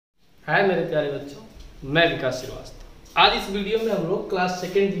हाय मेरे प्यारे बच्चों, मैं विकास श्रीवास्तव। आज इस वीडियो में हम लोग क्लास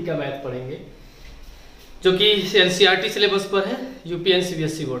सेकेंड बी का मैथ पढ़ेंगे, जो कि एनसीईआरटी सिलेबस पर है। यूपी एंड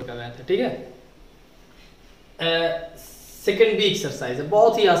सीबीएसई बोर्ड का मैथ है, ठीक है। सेकेंड बी एक्सरसाइज है,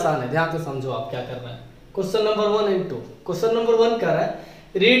 बहुत ही आसान है, ध्यान से समझो आप क्या करना है। Question number 1 and 2। Question number 1 कह रहा है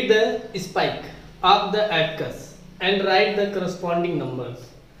read the spike of the abacus and right the corresponding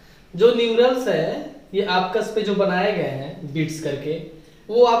numbers. जो न्यूमरल्स है ये आपकस पे जो बनाए गए हैं बीट्स करके,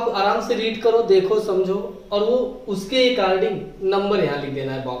 वो आप आराम से रीड करो, देखो, समझो, और वो उसके अकॉर्डिंग नंबर यहाँ लिख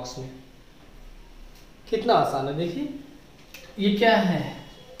देना है बॉक्स में। कितना आसान है, देखिए ये क्या है,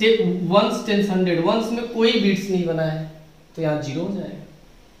 वंस टेंस हंड्रेड। वंस में कोई बीट्स नहीं बना है तो यहाँ 0 हो जाएगा।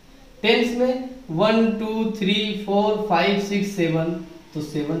 टेंस में 1 2 3 4 5 6 7 तो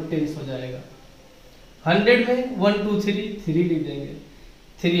 7 टेंस हो जाएगा। 100 में 1 2 3 लिख देंगे,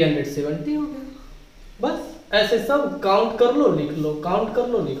 370 हो गया। बस ऐसे सब काउंट कर लो, लिख लो, काउंट कर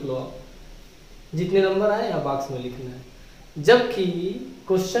लो, लिख लो। आप जितने नंबर आए यहाँ बॉक्स में लिखना है। जबकि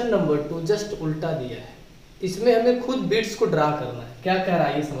क्वेश्चन नंबर 2 जस्ट उल्टा दिया है, इसमें हमें खुद बिट्स को ड्रा करना है। क्या कह रहा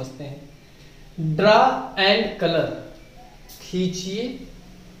है ये समझते हैं। ड्रा एंड कलर, खींचिए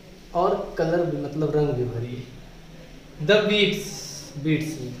और कलर भी मतलब रंग भी भरिए। द बीट्स,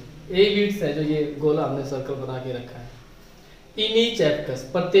 बीट्स में यही बीट्स है जो ये गोला हमने सर्कल बना के रखा है। इन ईच एबकस,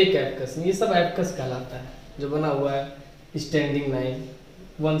 प्रत्येक एबकस में, ये सब एबकस कहलाता है जो बना हुआ है स्टैंडिंग लाइन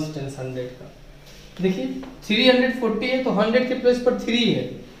वंस टेंस 100 का। देखिए 340 है तो 100 के प्लेस पर 3 है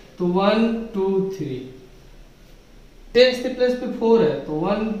तो 1 2 3। टेंस के प्लेस पे 4 है तो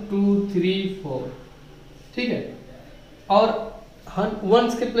 1 2 3 4, ठीक है। और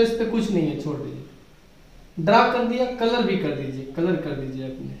वंस के प्लेस पे कुछ नहीं है, छोड़ दीजिए। ड्रा कर दिया, कलर भी कर दीजिए, कलर कर दीजिए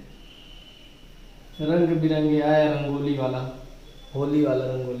अपने रंग बिरंगे आया, रंगोली वाला, होली वाला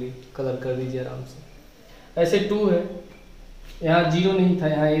रंगोली कलर कर दीजिए आराम से। ऐसे 2 है, यहाँ 0 नहीं था,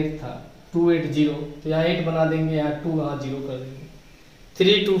 यहाँ 8 था, 2 8 0 तो यहाँ 8 बना देंगे, यहाँ 2 यहाँ 0 कर देंगे।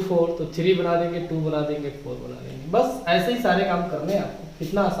 3 2 4 तो 3 बना देंगे, 2 बना देंगे, 4 बना देंगे। बस ऐसे ही सारे काम करने हैं आपको,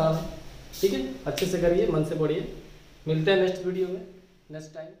 कितना आसान है, ठीक है। अच्छे से करिए, मन से पढ़िए। मिलते हैं नेक्स्ट वीडियो में,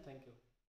 नेक्स्ट टाइम। Thank you.